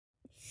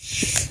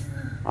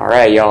All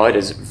right, y'all, it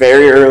is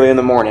very early in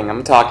the morning.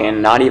 I'm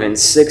talking not even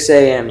 6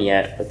 a.m.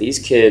 yet, but these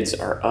kids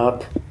are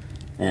up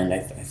and I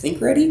think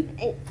ready.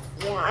 And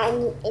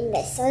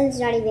the sun's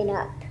not even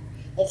up.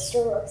 It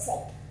still looks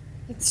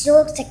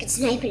like it's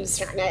night, but it's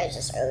not. No, it's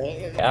just early in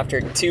the morning. After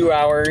 2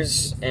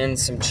 hours and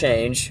some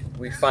change,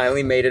 we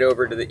finally made it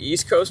over to the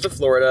east coast of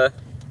Florida.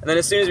 And then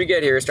as soon as we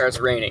get here, it starts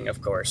raining,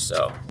 of course.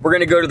 So we're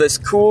gonna go to this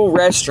cool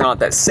restaurant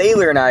that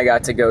Sailor and I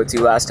got to go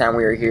to last time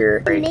we were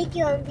here. You make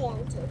your own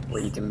pancakes.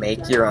 Where you can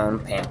make your own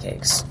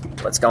pancakes.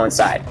 Let's go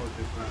inside.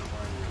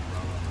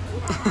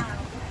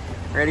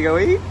 Ready to go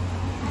eat?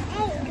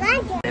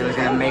 Sailor's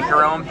gonna make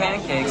her own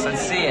pancakes.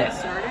 Let's see it.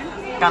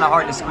 Kind of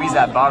hard to squeeze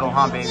that bottle,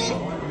 huh, baby?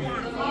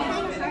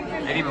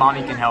 Maybe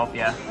mommy can help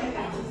you.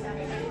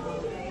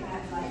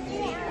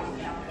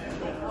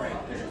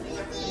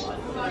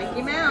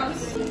 Mickey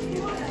Mouse.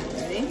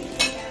 Ready?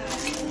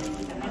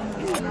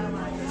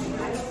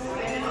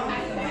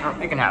 Oh,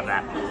 you can have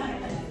that.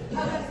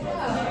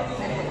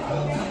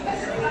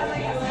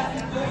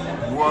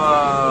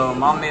 Whoa,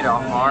 mom made a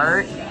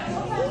heart.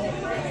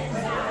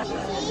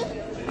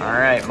 All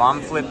right,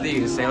 mom flipped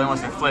these. Sailor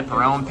wants to flip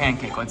her own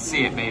pancake. Let's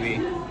see it, baby.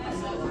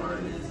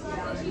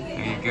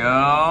 There you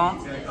go.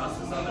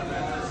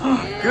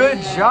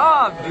 Good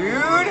job,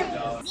 dude.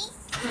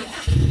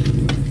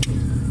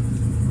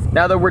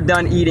 Now that we're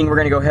done eating, we're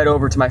gonna go head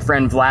over to my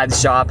friend Vlad's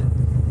shop,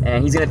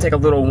 and he's gonna take a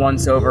little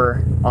once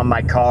over on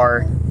my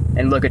car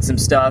and look at some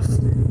stuff.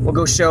 We'll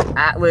go show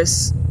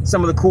Atlas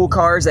some of the cool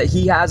cars that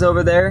he has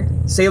over there.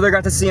 Sailor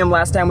got to see him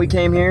last time we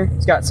came here.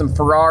 He's got some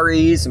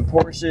Ferraris, some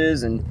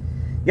Porsches, and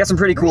he got some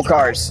pretty cool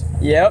cars.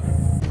 Yep.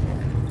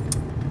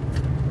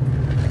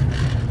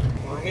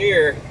 We're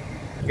here.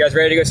 You guys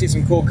ready to go see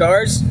some cool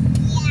cars?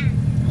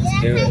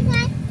 Yeah. Do it.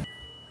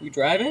 You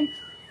driving?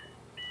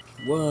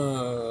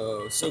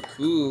 Whoa, so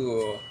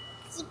cool.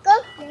 So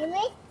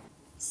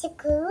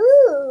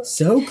cool.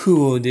 So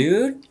cool,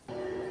 dude.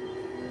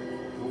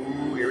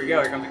 Ooh, here we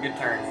go. Here comes a good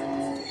turn.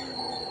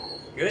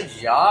 Good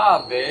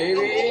job, baby.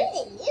 I'm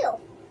better than you.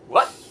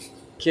 What?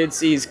 Kid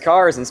sees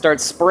cars and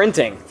starts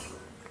sprinting.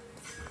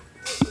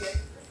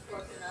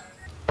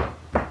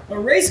 A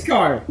race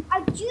car.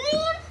 A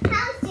dream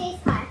house race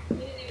car.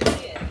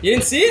 You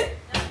didn't see it?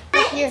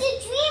 It's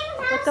a dream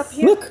house. What's up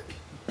here? Look,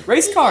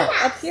 race car.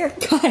 Up here.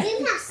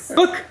 Dream house.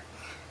 Look.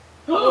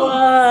 Whoa.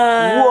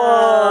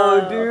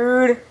 Whoa,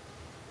 dude.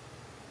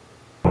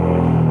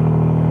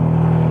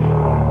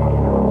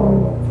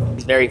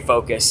 He's very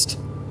focused.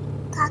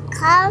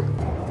 Coco.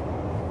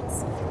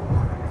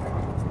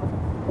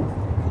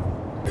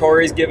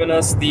 Corey's giving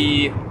us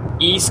the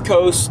East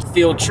Coast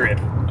field trip.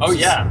 Oh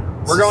yeah,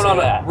 we're going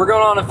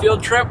on a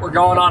field trip. We're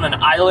going on an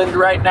island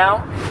right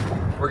now.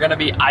 We're gonna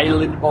be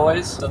island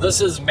boys. So this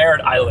is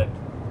Merritt Island.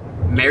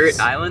 Merritt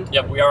Island?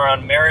 Yep, we are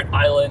on Merritt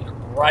Island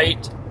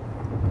right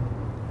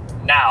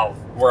now.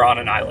 We're on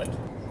an island.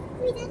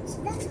 Wait,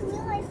 that's a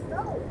real life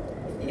road.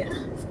 Yeah.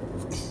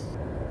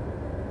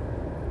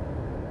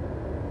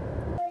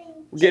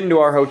 We're getting to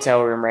our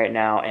hotel room right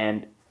now,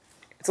 and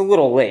it's a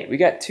little late. We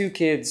got two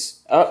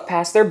kids up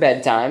past their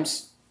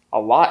bedtimes, a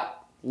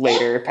lot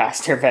later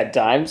past their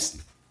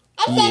bedtimes.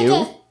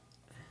 You.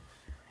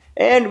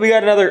 And we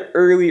got another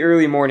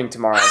early morning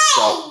tomorrow,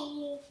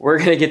 so we're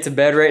gonna get to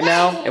bed right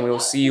now, and we will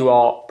see you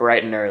all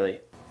bright and early.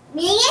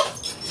 Me?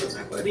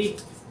 Hi, buddy.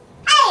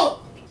 Hey!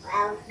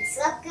 Well, it's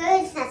look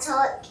good. That's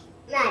all it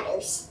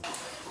matters.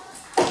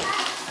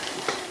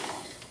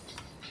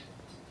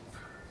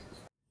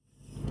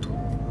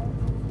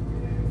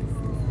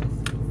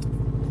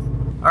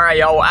 All right,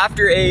 y'all, well,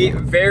 after a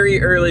very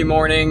early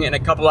morning and a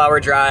couple-hour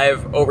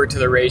drive over to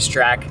the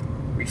racetrack,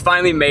 we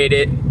finally made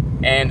it.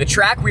 And the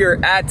track we are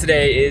at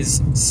today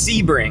is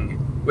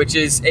Sebring, which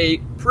is a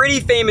pretty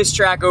famous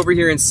track over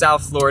here in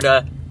South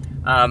Florida.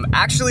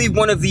 Actually,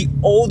 one of the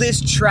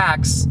oldest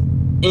tracks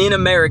in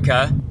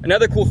America.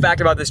 Another cool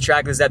fact about this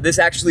track is that this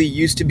actually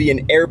used to be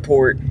an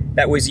airport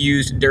that was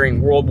used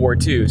during World War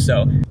II,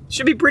 so it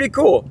should be pretty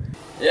cool.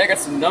 Yeah, I got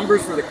some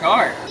numbers for the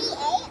car.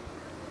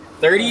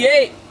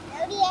 38.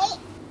 38.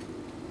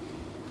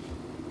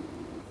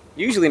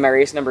 Usually my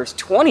race number is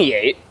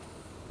 28.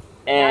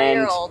 And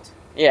Now you're old.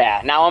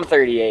 Yeah, now I'm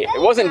 38.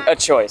 It wasn't a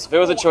choice. If it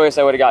was a choice,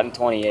 I would have gotten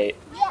 28.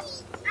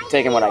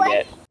 Taking what I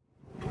get.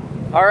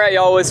 All right,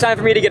 y'all, well, it's time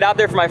for me to get out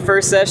there for my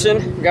first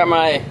session. Got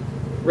my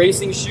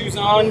racing shoes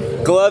on,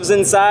 gloves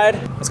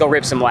inside. Let's go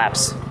rip some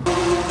laps.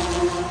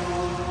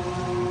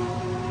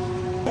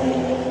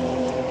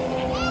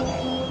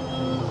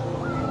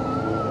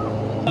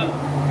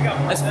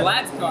 That's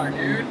Vlad's car,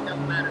 dude.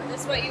 Doesn't matter.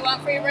 This is what you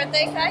want for your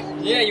birthday, Kai?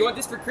 Yeah, you want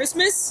this for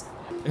Christmas?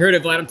 I heard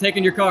it, Vlad. I'm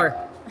taking your car.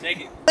 Take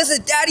it. This is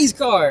Daddy's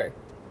car.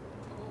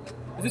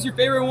 Is this your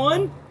favorite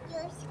one?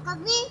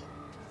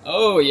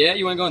 Oh, yeah?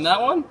 You want to go in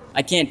that one?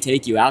 I can't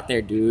take you out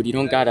there, dude. You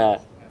don't got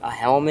a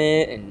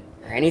helmet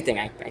or anything.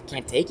 I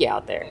can't take you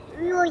out there.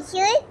 You want to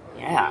hear it?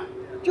 Yeah.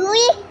 Do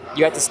it?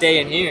 You have to stay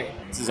in here.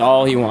 This is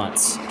all he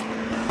wants.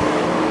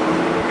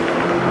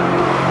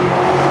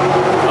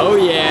 Oh,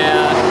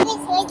 yeah.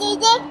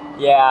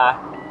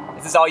 Yeah.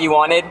 Is this all you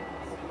wanted?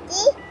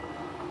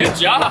 Good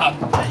job.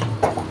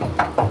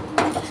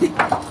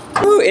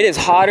 Ooh, it is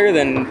hotter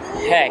than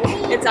heck.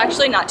 It's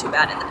actually not too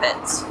bad in the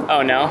pits.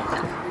 Oh no?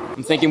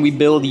 I'm thinking we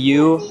build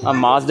you a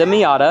Mazda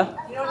Miata,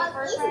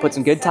 put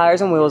some good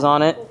tires and wheels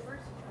on it,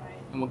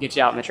 and we'll get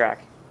you out in the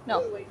track.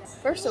 No.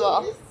 First of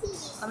all,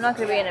 I'm not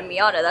going to be in a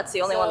Miata. That's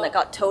the only one that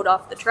got towed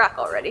off the track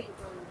already.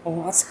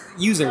 Oh, that's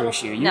a user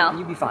issue.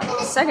 You'd be fine.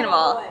 Second of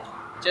all,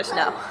 just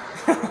no.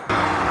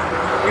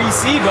 What do you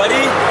see,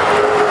 buddy?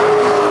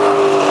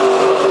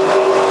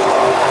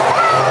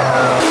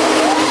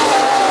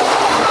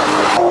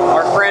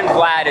 Our friend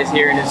Vlad is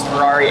here in his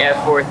Ferrari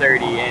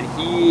F430, and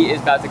he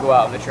is about to go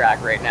out on the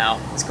track right now.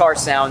 This car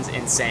sounds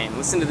insane.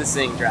 Listen to this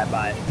thing drive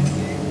by.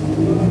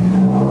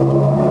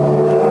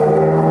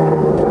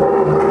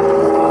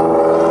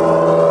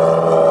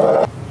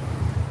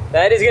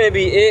 That is going to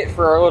be it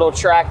for our little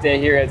track day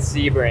here at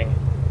Sebring.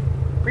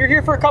 We were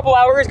here for a couple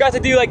hours, got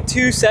to do like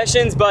 2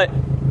 sessions, but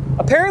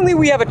apparently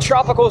we have a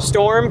tropical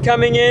storm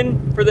coming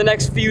in for the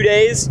next few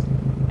days,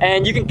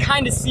 and you can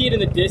kind of see it in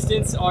the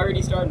distance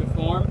already starting to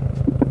form.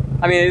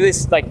 I mean, at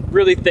least like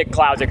really thick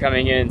clouds are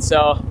coming in,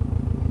 so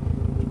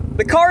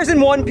the car's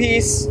in one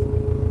piece.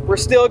 We're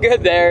still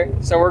good there,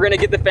 so we're gonna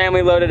get the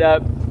family loaded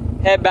up,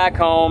 head back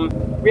home.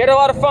 We had a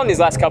lot of fun these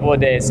last couple of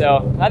days,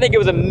 so I think it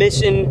was a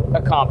mission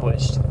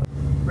accomplished.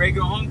 Ready to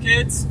go home,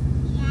 kids?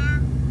 Yeah,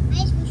 I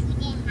just wish we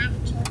didn't have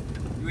to.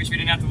 You wish we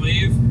didn't have to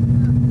leave?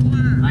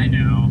 Yeah. I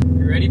know.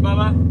 You ready,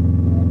 Bubba?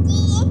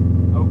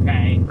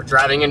 Okay. We're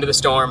driving into the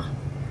storm.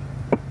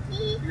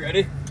 You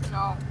ready?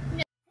 No.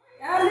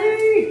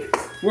 Daddy!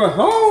 We're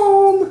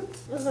home!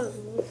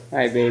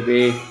 Hi,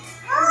 baby.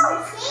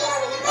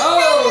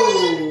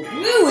 Oh,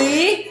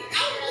 Louie!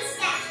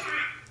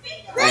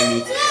 I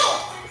need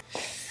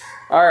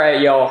All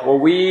right, y'all. Well,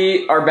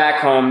 we are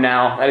back home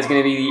now. That is going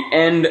to be the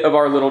end of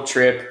our little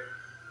trip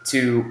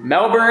to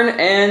Melbourne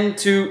and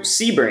to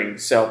Sebring.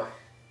 So,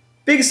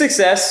 big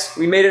success.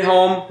 We made it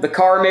home. The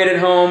car made it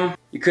home.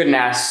 You couldn't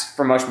ask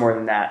for much more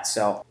than that.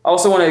 So, I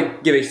also want to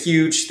give a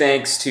huge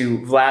thanks to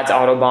Vlad's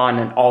Autobahn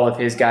and all of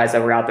his guys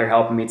that were out there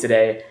helping me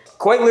today.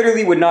 Quite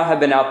literally would not have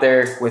been out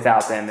there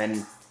without them.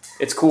 And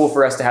it's cool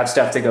for us to have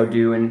stuff to go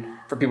do and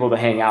for people to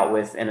hang out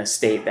with in a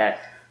state that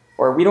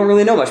where we don't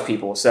really know much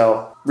people.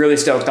 So, really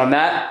stoked on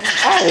that.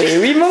 Hey,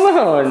 leave him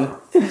alone.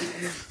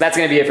 That's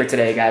going to be it for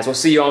today, guys. We'll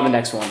see you all in the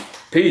next one.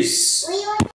 Peace.